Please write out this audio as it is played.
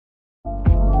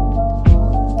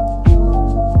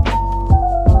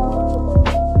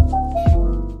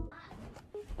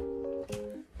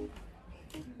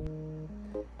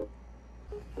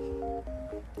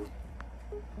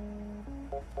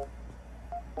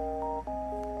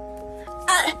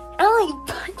I only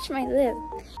punched my lip.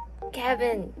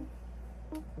 Kevin.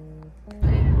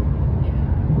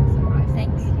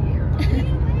 Thanks.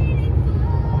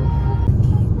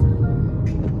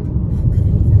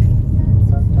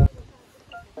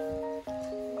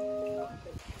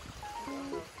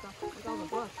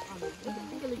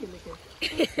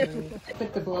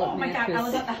 Oh my god,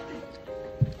 Ella got that.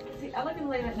 See, Ella can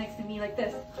lay right next to me like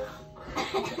this.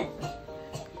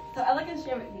 So Ella can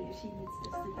share with me if she needs to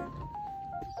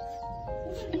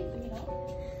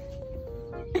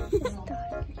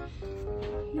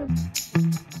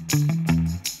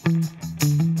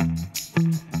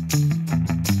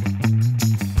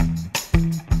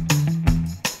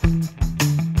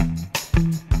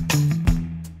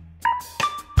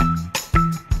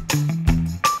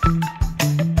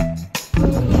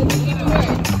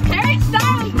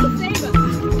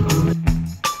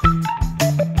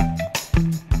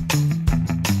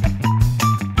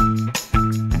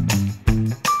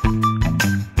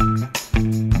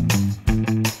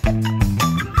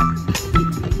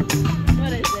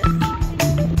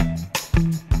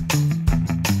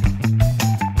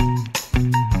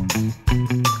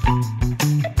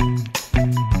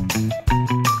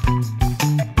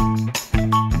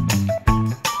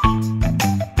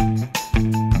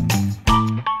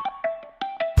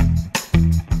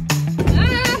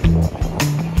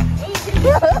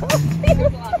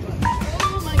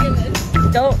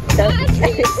Don't.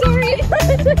 Sorry.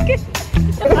 It's okay.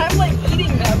 I'm like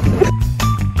eating them.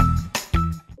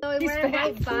 So we're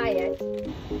right by it.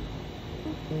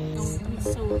 Oh,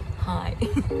 it's so high.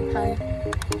 High.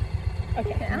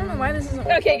 Okay. I don't know why this isn't.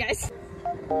 Okay, guys.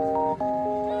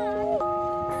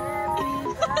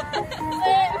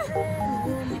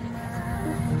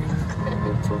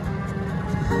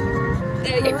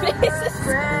 There, your face is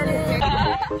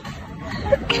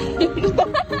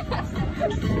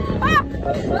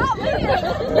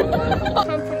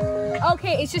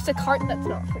okay, it's just a cart that's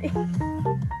not free.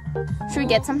 Should we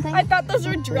get something? I thought those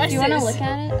were dresses. Do you want to look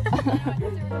at it?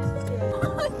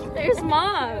 There's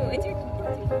Mom.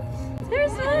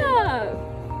 There's Mom.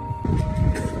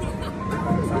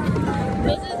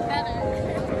 This is better.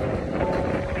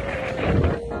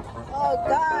 Oh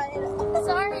God.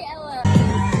 Sorry, Ella.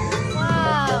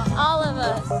 Wow, all of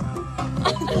us.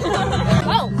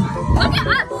 Oh, look at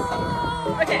us.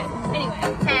 Okay, anyway.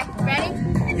 Okay, ready?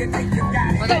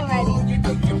 Okay, ready.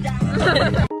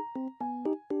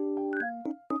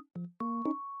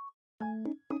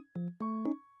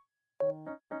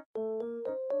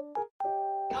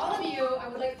 All of you, I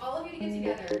would like all of you to get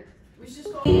together. We should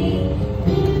just go.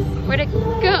 Where'd it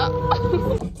go?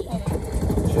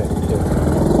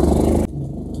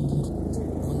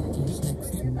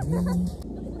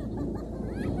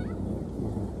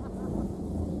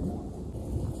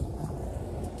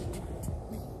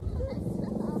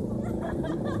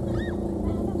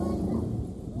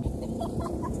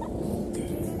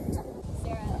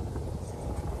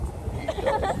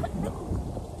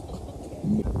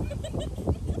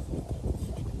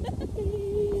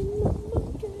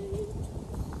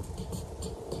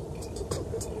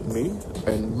 Me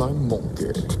and my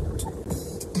monkey.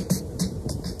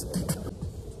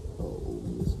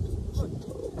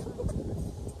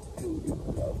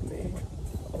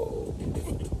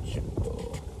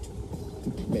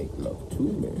 Make love to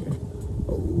me.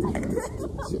 Oh,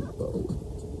 Jimbo.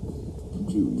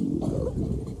 Do you love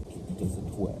me?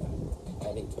 Doesn't wear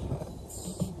any pants.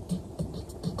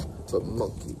 But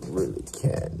monkey really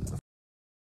can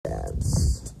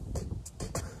dance.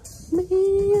 Me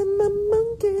and my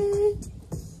monkey.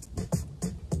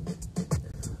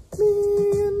 Me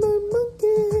and my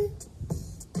monkey.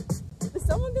 Is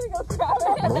someone gonna go grab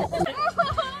it?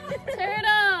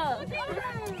 Turtle!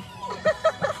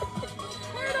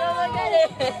 Look at it.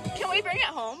 Can we bring it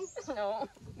home? No.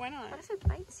 Why not? What if it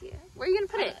bites you? Where are you gonna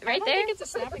put it? Right there? I think it's a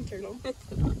snapping turtle.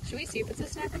 Should we see if it's a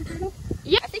snapping turtle?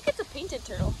 Yeah. I think it's a painted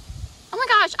turtle. Oh my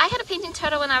gosh, I had a painting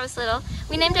turtle when I was little.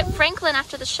 We named it Franklin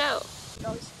after the show.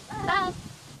 Bye. Bye.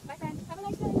 Bye, friend. Have a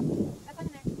nice day. Have fun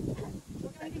in there.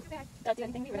 Don't do anything too bad. Don't do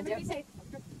anything we would do. Be safe.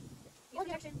 Use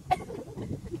the action.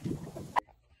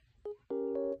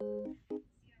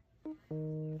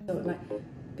 So it might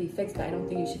be fixed, but I don't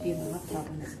think you should be in the hot tub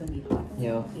when it's going to be hot.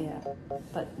 Yeah. Yeah,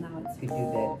 but now it's Could do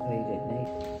that late at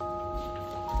night.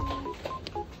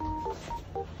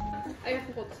 I have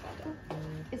to hold this hot dog.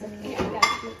 Is it?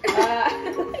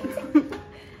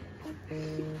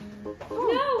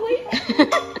 No, wait.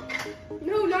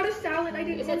 No, not a salad. I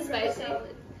didn't. Is it spicy? Oh,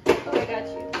 I got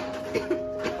you.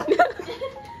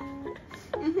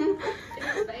 Is it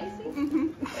spicy?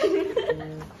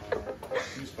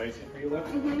 Too spicy.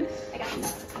 I got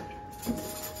this.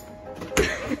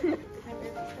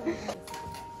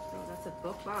 Oh, that's a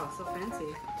book. Wow, so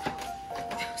fancy.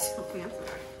 So fancy.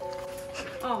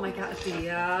 Oh my god,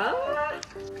 the I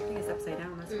think it's upside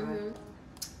down, that's why.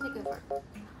 Take it apart.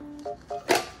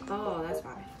 Oh, that's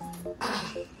why.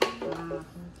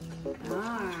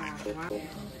 Wow.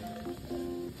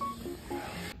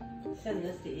 Send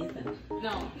this to Ethan.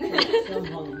 No. Tell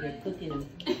him they're cooking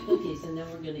cookies and then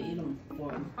we're going to eat them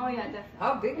for him. Oh yeah, definitely.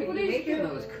 How big are you making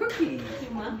those cookies?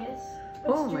 Humongous.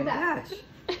 Oh my gosh.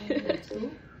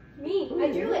 Me,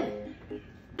 I drew it.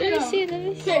 Let me see.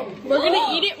 We're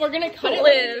gonna eat it. We're gonna cut it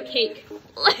like a cake.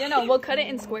 Yeah, no, we'll cut it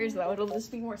in squares though. It'll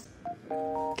just be more.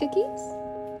 Cookies?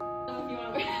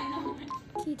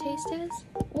 Can you taste this?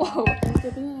 Whoa. I'm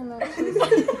dipping it in the cheese.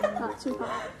 Not too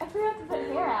hot. I forgot to put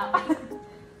hair out.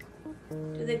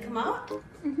 Do they come out?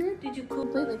 Did you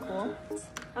cook? Completely cool.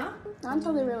 Huh? Not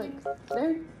until they were like,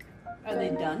 they're, Are they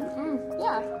done?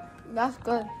 yeah. That's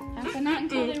good. But not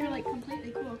until they were like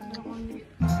completely cool. I don't want to get.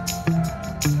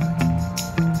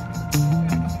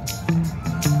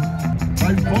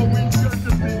 I've always got to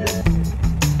be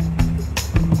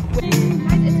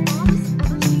Guys, it's almost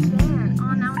actually there.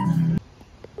 Oh, now it's...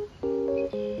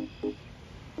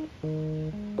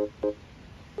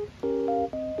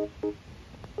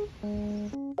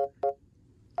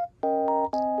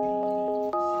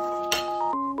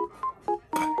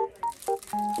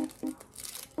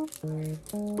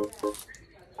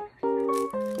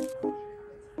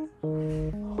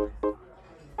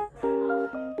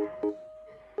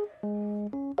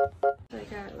 I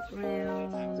got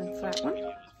round and flat one.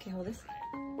 Okay, hold this.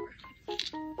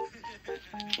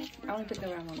 I want to put the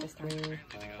round one this time.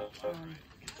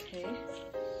 Okay. I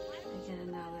get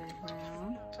another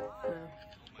round.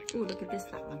 Ooh, look at this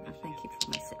flat one. I'm going to keep for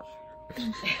myself.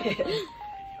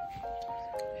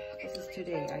 This is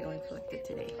today. I only collected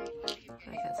today.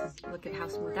 I got some. Look at how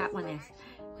smooth that one is.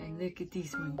 And look at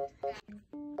this one.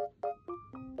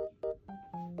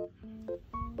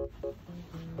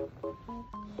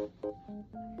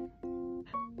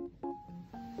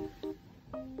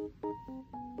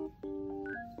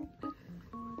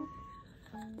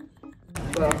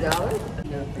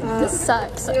 $12? This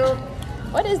sucks.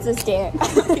 What is this, Dan?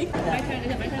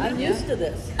 I'm used to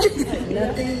this.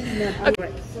 Nothing.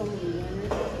 So many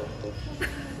winners.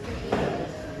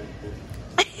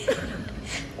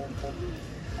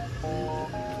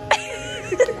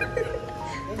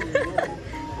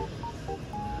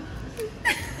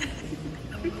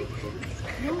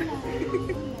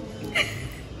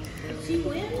 Did she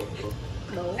win?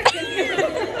 No.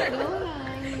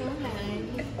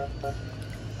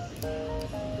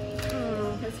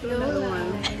 Let's do another one.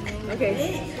 Okay.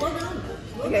 Hey, slow down.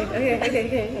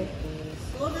 Okay.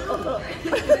 Slow down. She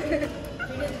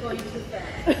is going too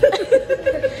fast.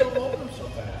 Don't open so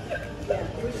fast. Yeah,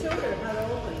 we showed her how to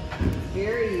open.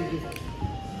 Very easy.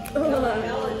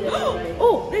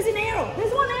 Oh, there's an arrow.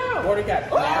 There's one arrow. What do you got?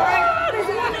 Oh, there's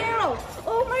one arrow.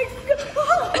 Oh my god.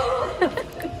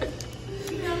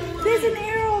 There's an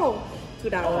arrow. $2.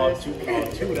 $2.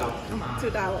 Come on.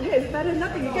 $2. Hey, it's better than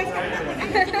nothing. You guys got nothing.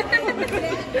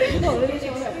 Oh, let me show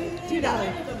you. $2.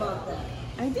 About that.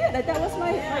 I did. That was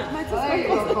my There you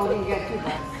go, Cody. You got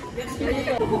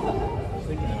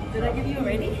 $2. Did I give you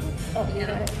already? Oh,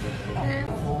 yeah.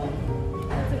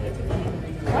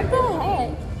 What the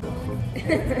heck?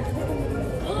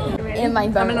 In my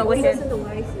bones. I'm gonna lick it.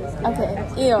 Okay.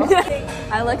 Ew.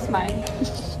 I liked mine.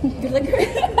 You lick it.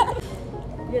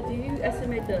 Yeah. Do you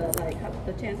estimate the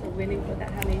the chance of winning for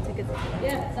that? How many tickets?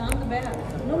 Yeah, it's on the back.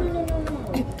 No.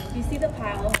 You see the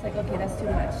pile? It's like, okay, that's too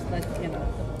much. Let's,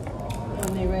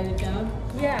 When they write it down,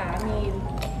 Yeah, I mean,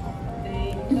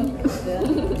 they took the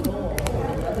goal to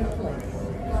another place.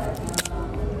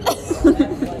 That's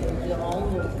why they all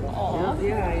moved.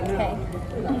 yeah, I know. Okay.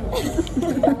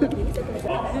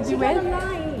 Did you win?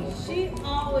 She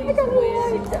always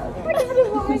wins.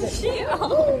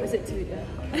 Is it two?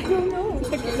 I don't know.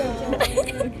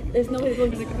 There's no way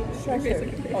going to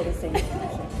treasure. Oh, the same.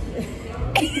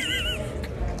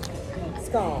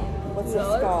 Skull. What's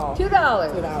the skull? $2.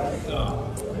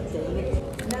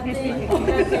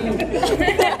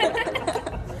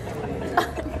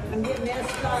 I'm getting that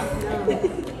stuff now.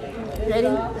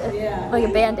 Ready? Yeah. Like a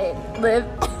band-aid. Live.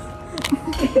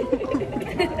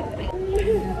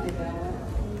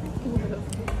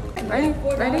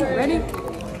 Ready?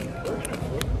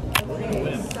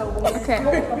 Okay.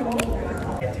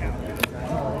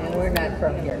 And we're not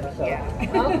from here, so.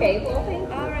 Okay, well,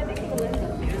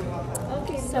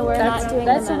 So we're not doing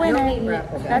That's a the winner.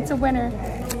 That's a winner.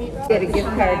 get a gift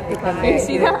card to come back.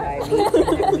 See that?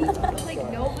 Like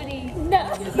No.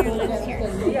 Yeah.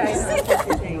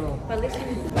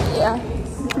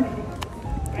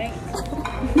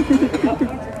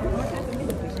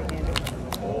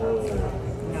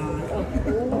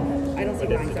 I don't see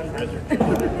mine sometimes.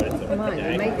 Come on, you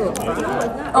make it.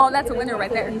 Oh, that's a winner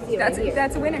right there. That's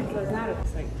a winner.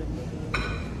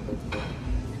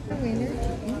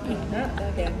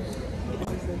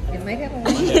 You might have a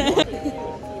winner.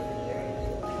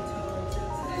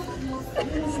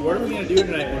 So what are we gonna do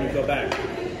tonight when we go back?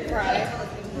 Fry.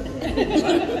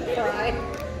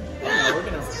 No, we're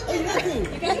gonna.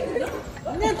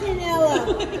 Nothing, Ella.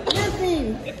 Nothing.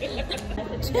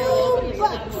 $2.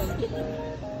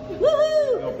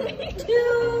 Woohoo!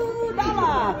 $2.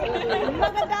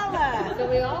 Mega dollar. So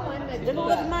we all won the This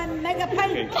was my mega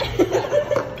pint.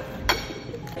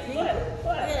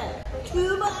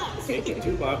 $2. Take it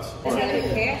 $2.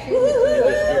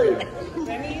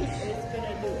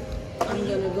 I'm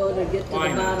gonna go to get to the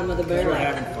Fine. bottom of the We're barrel.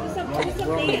 having fun.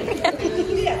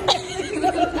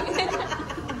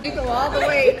 You go all the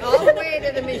way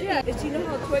to the machine. Did you know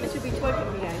how quick should be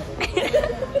twerking,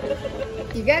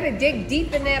 guys? You gotta dig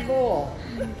deep in that bowl.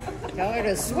 Tell her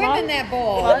to swim in that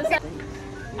bowl.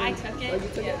 I took it.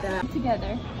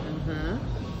 Together. Uh-huh.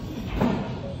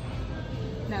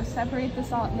 Now separate the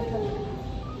salt and the pepper.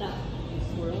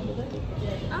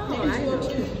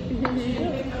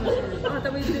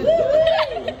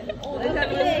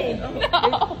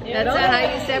 That's not how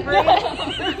you separate?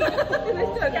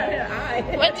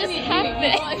 What just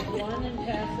happened?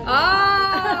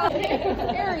 Oh!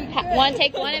 One,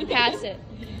 take one and pass it.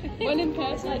 One and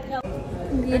pass it.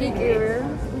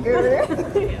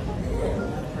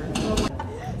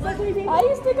 I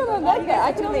used to go to Mecca.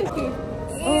 I can only keep.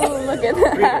 Oh, look at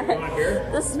that.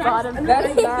 The spot of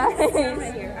that's nice.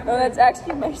 Oh, that's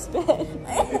actually my spit.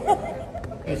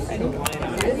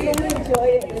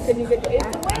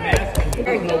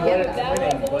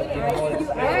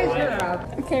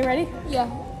 Okay, ready? Yeah.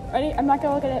 Ready? I'm not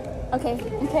gonna look at it. Okay.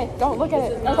 Okay, don't look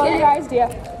at it. Close your eyes, dear.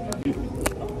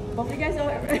 Both of you guys know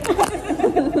it.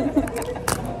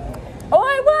 Oh,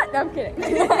 I want! No, I'm kidding. I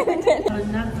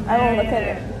won't look at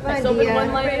it. Fun, So with Dia.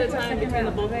 one line at a time between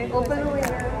the both. Open the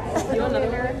winner. You want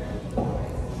another one?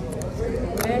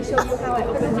 May I show you how I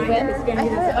open the winner?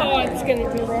 Oh, it's gonna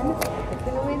do win.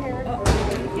 Open the winner.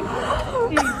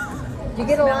 Did you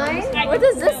get a line? What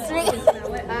does this mean?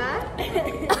 Huh?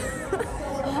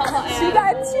 She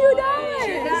got $2.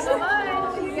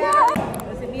 Yeah.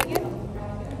 Was it medium?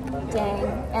 Dang.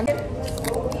 And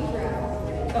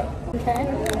okay.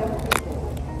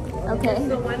 Okay.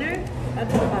 The winner?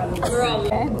 That's the bottom. We're all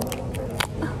Okay.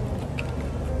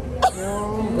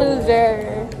 Loser.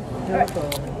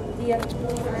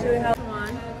 Show you how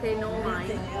one. Okay, no line.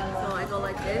 So I go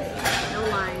like this, no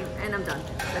line, and I'm done.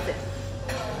 That's it.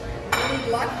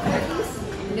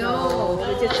 No.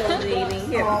 We're just eliminating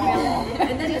here.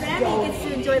 And then Randy gets to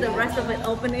enjoy the rest of it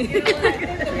opening.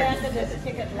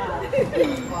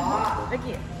 Look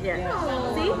here. Yeah.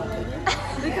 See?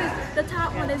 Because the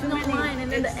top one is no line,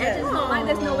 and then the edge is no line.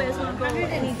 There's no way it's gonna go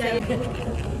any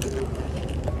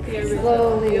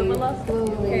Slowly.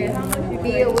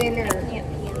 Be a winner.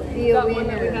 Be a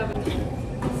winner.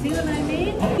 See what I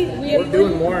mean? We're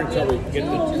doing more until we get the. No,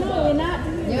 we're not.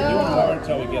 We're doing more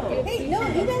until we get the. Hey, no,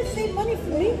 he doesn't save money for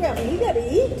me, Grandma. He gotta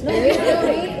eat. We don't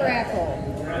eat raffle.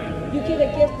 You get a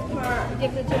gift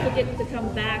certificate to come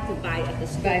back to buy at the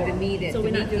store. By the meat at So the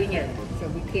we're not meat doing it. So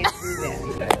we can't do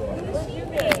that.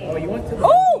 Oh, you went to the.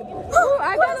 Oh!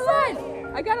 I got a line.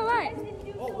 I got a line.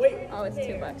 Oh, wait. Oh, it's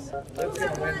 $2. Let's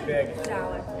get win big.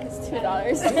 It's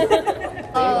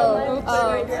 $2. Oh.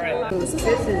 This is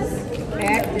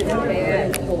packed in a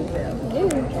bag.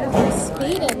 We're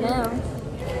speeding now.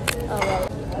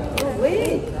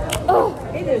 Wait.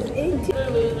 Hey, there's 18.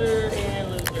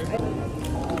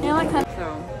 You know what kind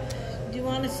Do you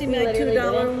want to see my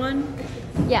 $2 one?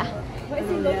 Yeah. What is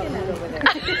he looking at over there?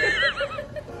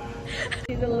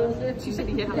 She's a loser. She should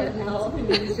get her L. Oh,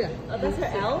 that's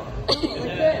her L?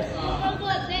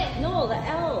 Like this. No, the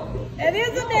L. It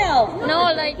is an L.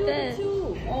 No, like this.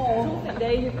 Oh,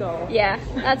 there you go. Yeah,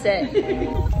 that's it.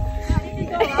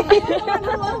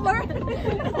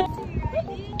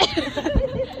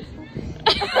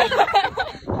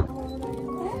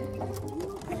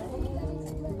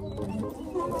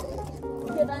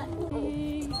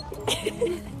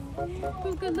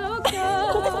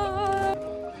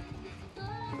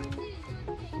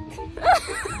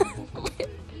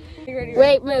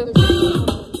 Wait, move.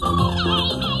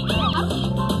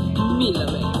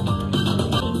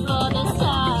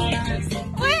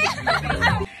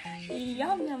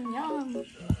 Yum, yum, yum.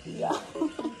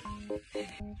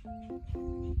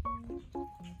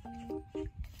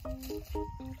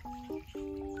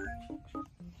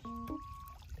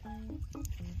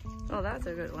 Oh, that's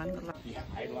a good one. Yeah,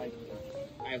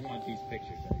 I want these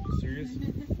pictures. Are you serious?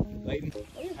 Layton?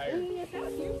 Higher.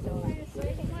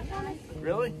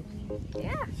 Really?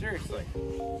 Yeah. Seriously?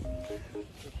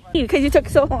 Because you took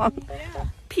so long. Yeah.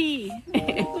 P.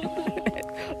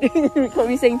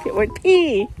 Chloe's saying the word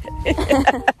P.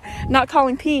 Not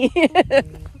calling P.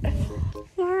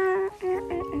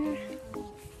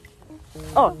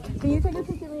 Oh, can you take a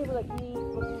picture of me like me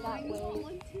looking that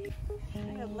way? I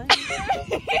got light.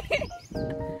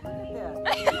 Yeah. I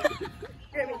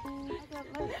got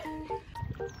light.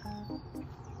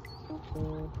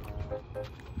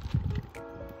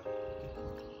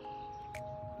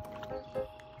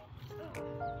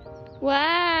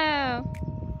 Wow.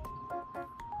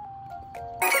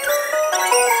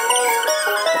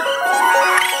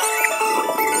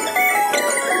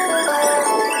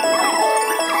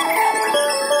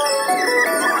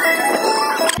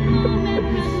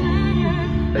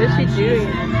 What is she doing?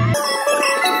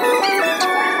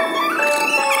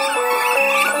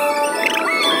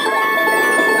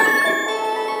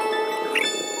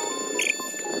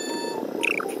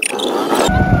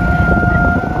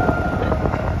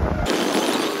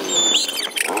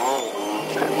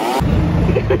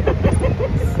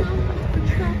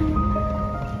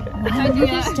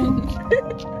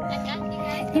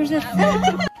 There's a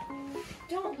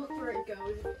Don't look where it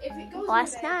goes. If it goes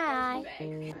last in the bag, night. it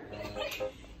goes in the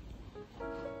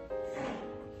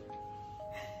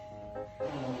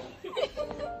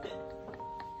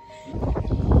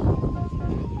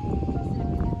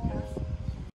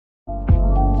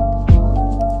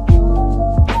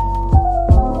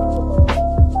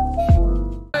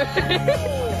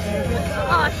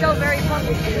Oh, so very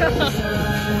funny.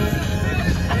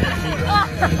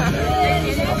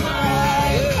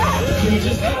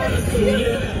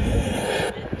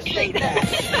 Say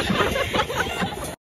that.